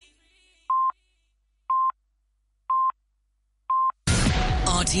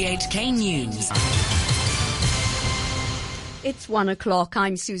RTHK News. It's 1:00.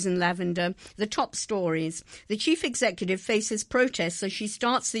 I'm Susan Lavender. The top stories. The chief executive faces protests as she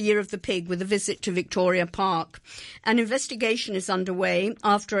starts the Year of the Pig with a visit to Victoria Park. An investigation is underway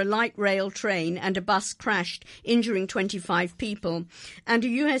after a light rail train and a bus crashed, injuring 25 people. And a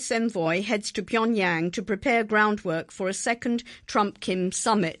US envoy heads to Pyongyang to prepare groundwork for a second Trump-Kim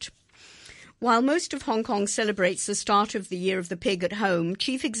summit. While most of Hong Kong celebrates the start of the Year of the Pig at home,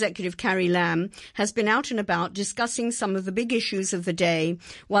 Chief Executive Carrie Lam has been out and about discussing some of the big issues of the day,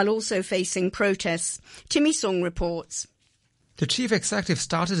 while also facing protests. Timmy Sung reports. The Chief Executive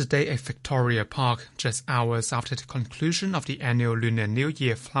started the day at Victoria Park, just hours after the conclusion of the annual Lunar New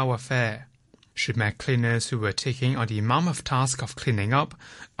Year Flower Fair. She met cleaners who were taking on the mammoth task of cleaning up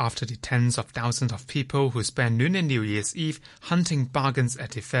after the tens of thousands of people who spent Lunar New Year's Eve hunting bargains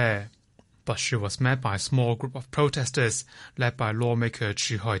at the fair. But she was met by a small group of protesters led by lawmaker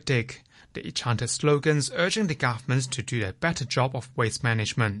Chu Hoi-dik. They chanted slogans urging the government to do a better job of waste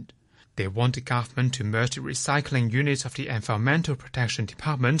management. They want the government to merge the recycling units of the Environmental Protection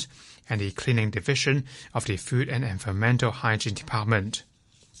Department and the Cleaning Division of the Food and Environmental Hygiene Department.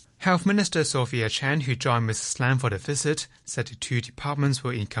 Health Minister Sophia Chan, who joined Mrs. Lam for the visit, said the two departments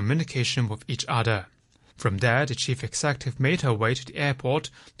were in communication with each other. From there, the chief executive made her way to the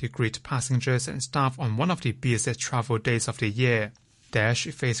airport to greet passengers and staff on one of the busiest travel days of the year. There, she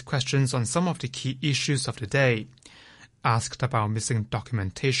faced questions on some of the key issues of the day. Asked about missing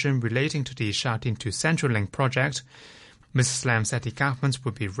documentation relating to the Shouting to Central Link project, Mrs. Lam said the government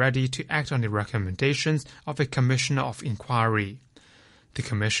would be ready to act on the recommendations of a commissioner of inquiry. The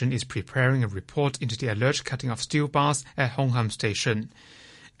commission is preparing a report into the alleged cutting of steel bars at Hong Kong Station,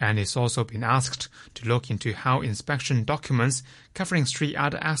 and is also been asked to look into how inspection documents covering 3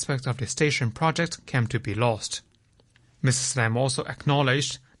 other aspects of the station project came to be lost. Mrs. Lam also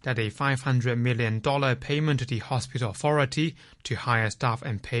acknowledged that a $500 million payment to the hospital authority to hire staff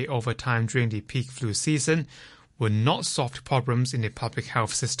and pay overtime during the peak flu season would not solve the problems in the public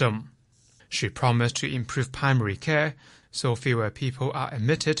health system. She promised to improve primary care so fewer people are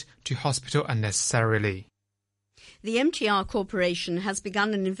admitted to hospital unnecessarily. The MTR Corporation has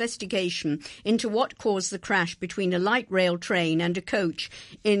begun an investigation into what caused the crash between a light rail train and a coach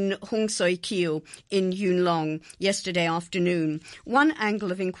in Hung Soi Kiu in Yuen Long yesterday afternoon. One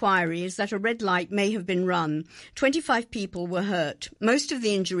angle of inquiry is that a red light may have been run. 25 people were hurt. Most of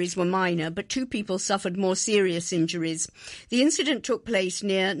the injuries were minor, but 2 people suffered more serious injuries. The incident took place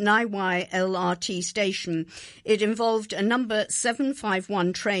near Nai Wai LRT station. It involved a number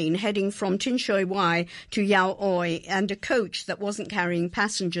 751 train heading from Tin Shui Wai to Yao Oi and a coach that wasn't carrying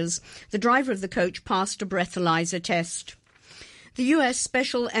passengers. The driver of the coach passed a breathalyzer test. The US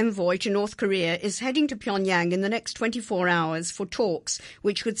Special Envoy to North Korea is heading to Pyongyang in the next 24 hours for talks,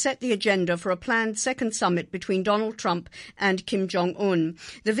 which could set the agenda for a planned second summit between Donald Trump and Kim Jong-un.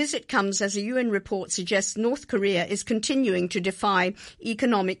 The visit comes as a UN report suggests North Korea is continuing to defy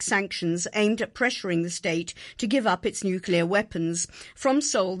economic sanctions aimed at pressuring the state to give up its nuclear weapons. From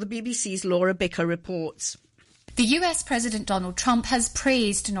Seoul, the BBC's Laura Bicker reports. The US President Donald Trump has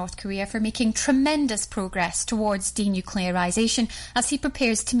praised North Korea for making tremendous progress towards denuclearisation as he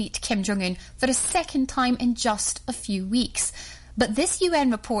prepares to meet Kim Jong-un for a second time in just a few weeks. But this UN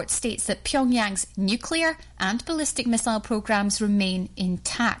report states that Pyongyang's nuclear and ballistic missile programs remain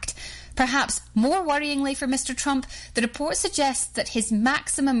intact. Perhaps more worryingly for Mr. Trump, the report suggests that his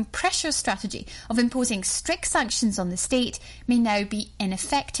maximum pressure strategy of imposing strict sanctions on the state may now be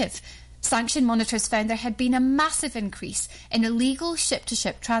ineffective. Sanction monitors found there had been a massive increase in illegal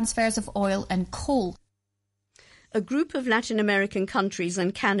ship-to-ship transfers of oil and coal. A group of Latin American countries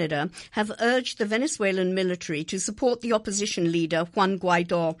and Canada have urged the Venezuelan military to support the opposition leader Juan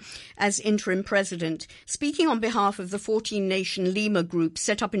Guaidó as interim president. Speaking on behalf of the 14-nation Lima group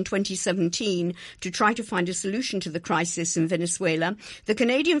set up in 2017 to try to find a solution to the crisis in Venezuela, the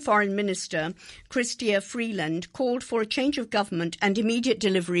Canadian Foreign Minister, Chrystia Freeland, called for a change of government and immediate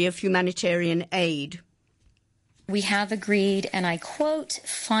delivery of humanitarian aid. We have agreed, and I quote,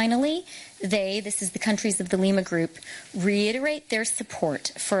 finally, this is the countries of the Lima Group, reiterate their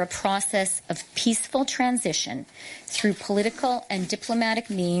support for a process of peaceful transition through political and diplomatic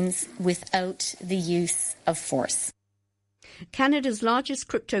means without the use of force. Canada's largest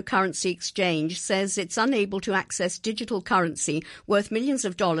cryptocurrency exchange says it's unable to access digital currency worth millions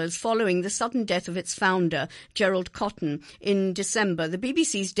of dollars following the sudden death of its founder, Gerald Cotton, in December. The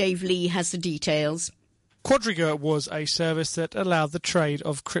BBC's Dave Lee has the details. Quadriga was a service that allowed the trade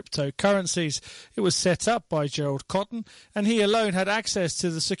of cryptocurrencies. It was set up by Gerald Cotton, and he alone had access to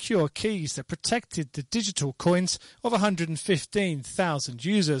the secure keys that protected the digital coins of 115,000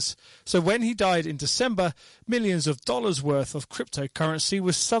 users. So when he died in December, millions of dollars worth of cryptocurrency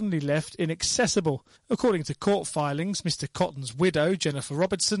was suddenly left inaccessible. According to court filings, Mr. Cotton's widow, Jennifer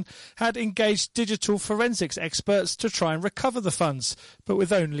Robertson, had engaged digital forensics experts to try and recover the funds, but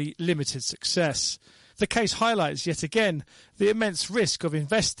with only limited success. The case highlights yet again the immense risk of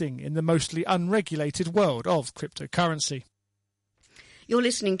investing in the mostly unregulated world of cryptocurrency. You're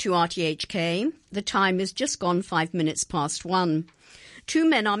listening to RTHK. The time is just gone 5 minutes past 1. 2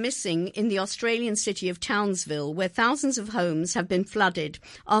 men are missing in the Australian city of Townsville, where thousands of homes have been flooded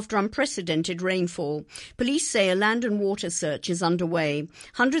after unprecedented rainfall. Police say a land and water search is underway.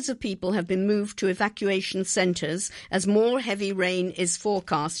 Hundreds of people have been moved to evacuation centres as more heavy rain is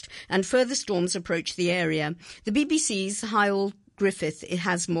forecast and further storms approach the area. The BBC's Hyle Griffith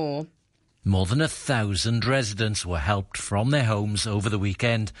has more. More than 1,000 residents were helped from their homes over the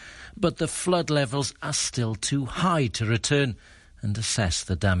weekend, but the flood levels are still too high to return and assess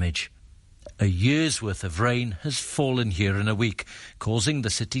the damage. A year's worth of rain has fallen here in a week, causing the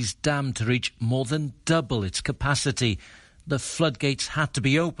city's dam to reach more than double its capacity. The floodgates had to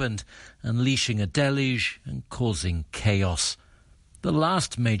be opened, unleashing a deluge and causing chaos. The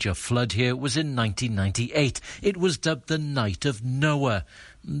last major flood here was in 1998. It was dubbed the Night of Noah.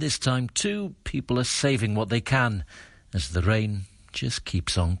 This time, too, people are saving what they can, as the rain just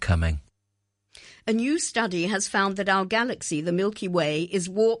keeps on coming. A new study has found that our galaxy, the Milky Way, is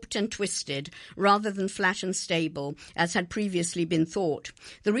warped and twisted rather than flat and stable, as had previously been thought.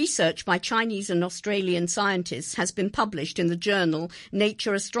 The research by Chinese and Australian scientists has been published in the journal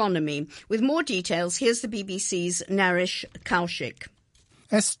Nature Astronomy. With more details, here's the BBC's Naresh Kaushik.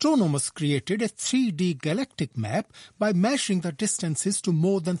 Astronomers created a 3D galactic map by measuring the distances to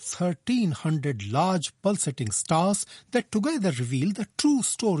more than 1,300 large pulsating stars that together reveal the true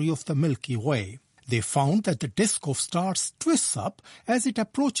story of the Milky Way. They found that the disk of stars twists up as it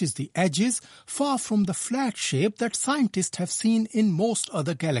approaches the edges, far from the flat shape that scientists have seen in most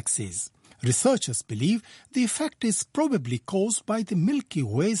other galaxies. Researchers believe the effect is probably caused by the Milky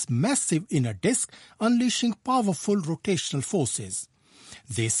Way's massive inner disk unleashing powerful rotational forces.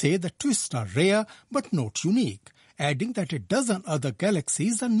 They say the twists are rare but not unique, adding that a dozen other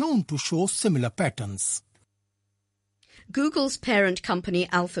galaxies are known to show similar patterns. Google's parent company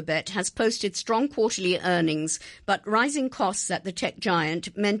Alphabet has posted strong quarterly earnings, but rising costs at the tech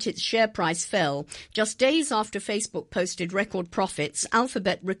giant meant its share price fell. Just days after Facebook posted record profits,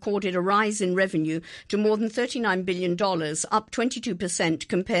 Alphabet recorded a rise in revenue to more than $39 billion, up 22%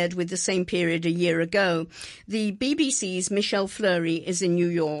 compared with the same period a year ago. The BBC's Michelle Fleury is in New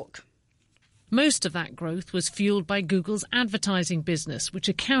York. Most of that growth was fueled by Google's advertising business, which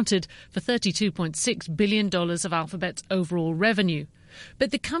accounted for $32.6 billion of Alphabet's overall revenue.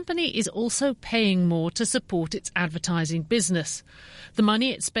 But the company is also paying more to support its advertising business. The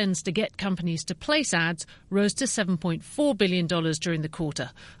money it spends to get companies to place ads rose to $7.4 billion during the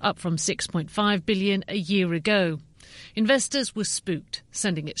quarter, up from $6.5 billion a year ago. Investors were spooked,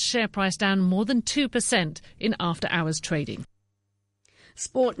 sending its share price down more than 2% in after-hours trading.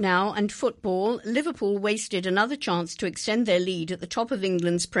 Sport now and football. Liverpool wasted another chance to extend their lead at the top of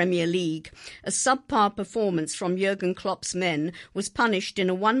England's Premier League. A subpar performance from Jurgen Klopp's men was punished in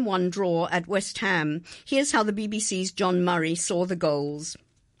a 1-1 draw at West Ham. Here's how the BBC's John Murray saw the goals.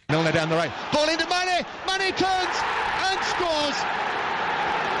 Milner down the right. Ball into Mane. Mane turns and scores.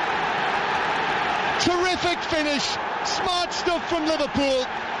 Terrific finish. Smart stuff from Liverpool.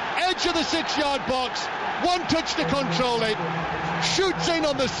 Edge of the 6-yard box. One touch to control it. Shoots in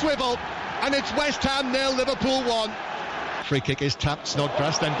on the swivel, and it's West Ham 0, Liverpool 1. Free kick is tapped,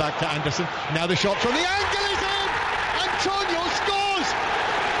 Snodgrass, then back to Anderson. Now the shot from the angle is in! Antonio scores!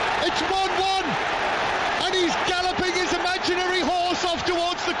 It's 1-1, and he's galloping his imaginary horse off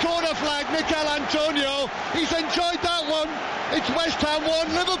towards the corner flag, Mikel Antonio. He's enjoyed that one. It's West Ham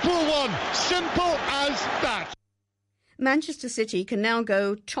 1, Liverpool 1. Simple as that. Manchester City can now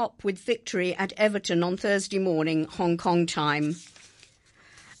go top with victory at Everton on Thursday morning, Hong Kong time.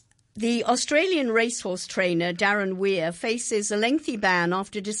 The Australian racehorse trainer Darren Weir faces a lengthy ban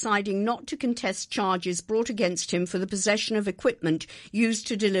after deciding not to contest charges brought against him for the possession of equipment used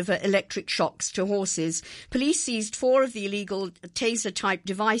to deliver electric shocks to horses. Police seized 4 of the illegal taser-type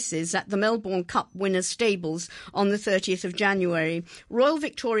devices at the Melbourne Cup winners' stables on the 30th of January. Royal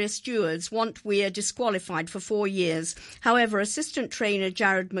Victoria stewards want Weir disqualified for 4 years. However, assistant trainer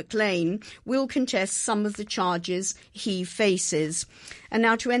Jared McLean will contest some of the charges he faces. And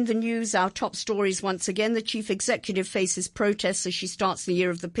now to end the news news, our top stories once again. The chief executive faces protests as she starts the Year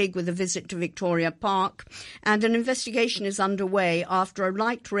of the Pig with a visit to Victoria Park. And an investigation is underway after a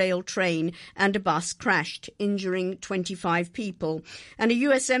light rail train and a bus crashed, injuring 25 people. And a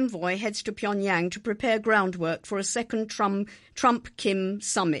US envoy heads to Pyongyang to prepare groundwork for a second Trump-Kim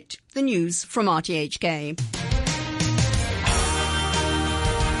summit. The news from RTHK.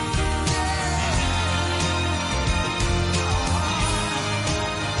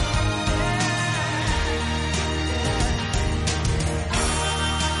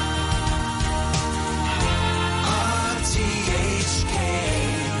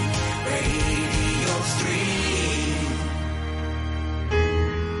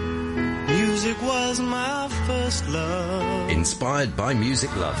 Was my first love. Inspired by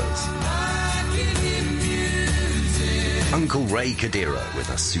music lovers. Uncle Ray Cadero with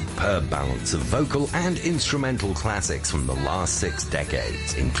a superb balance of vocal and instrumental classics from the last 6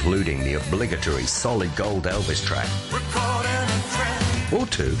 decades, including the obligatory Solid Gold Elvis track. Or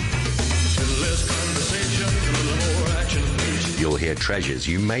 2. You'll hear treasures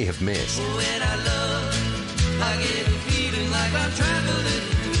you may have missed. When I love, I get a feeling like I've traveled it.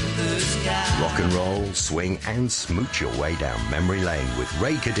 Rock and roll, swing and smooch your way down memory lane with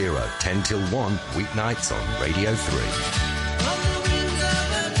Ray Cadero, 10 till 1, weeknights on Radio 3.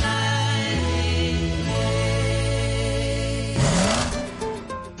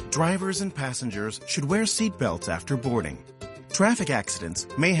 Drivers and passengers should wear seatbelts after boarding. Traffic accidents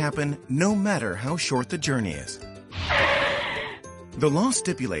may happen no matter how short the journey is. The law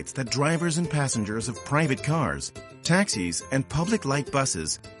stipulates that drivers and passengers of private cars, taxis, and public light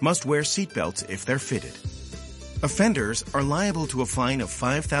buses must wear seatbelts if they're fitted. Offenders are liable to a fine of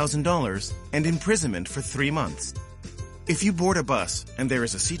 $5,000 and imprisonment for 3 months. If you board a bus and there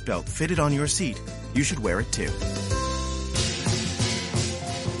is a seatbelt fitted on your seat, you should wear it too.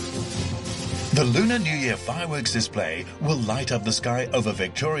 The Lunar New Year fireworks display will light up the sky over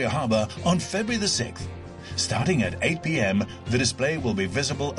Victoria Harbour on February the 6th. Starting at 8 p.m, the display will be visible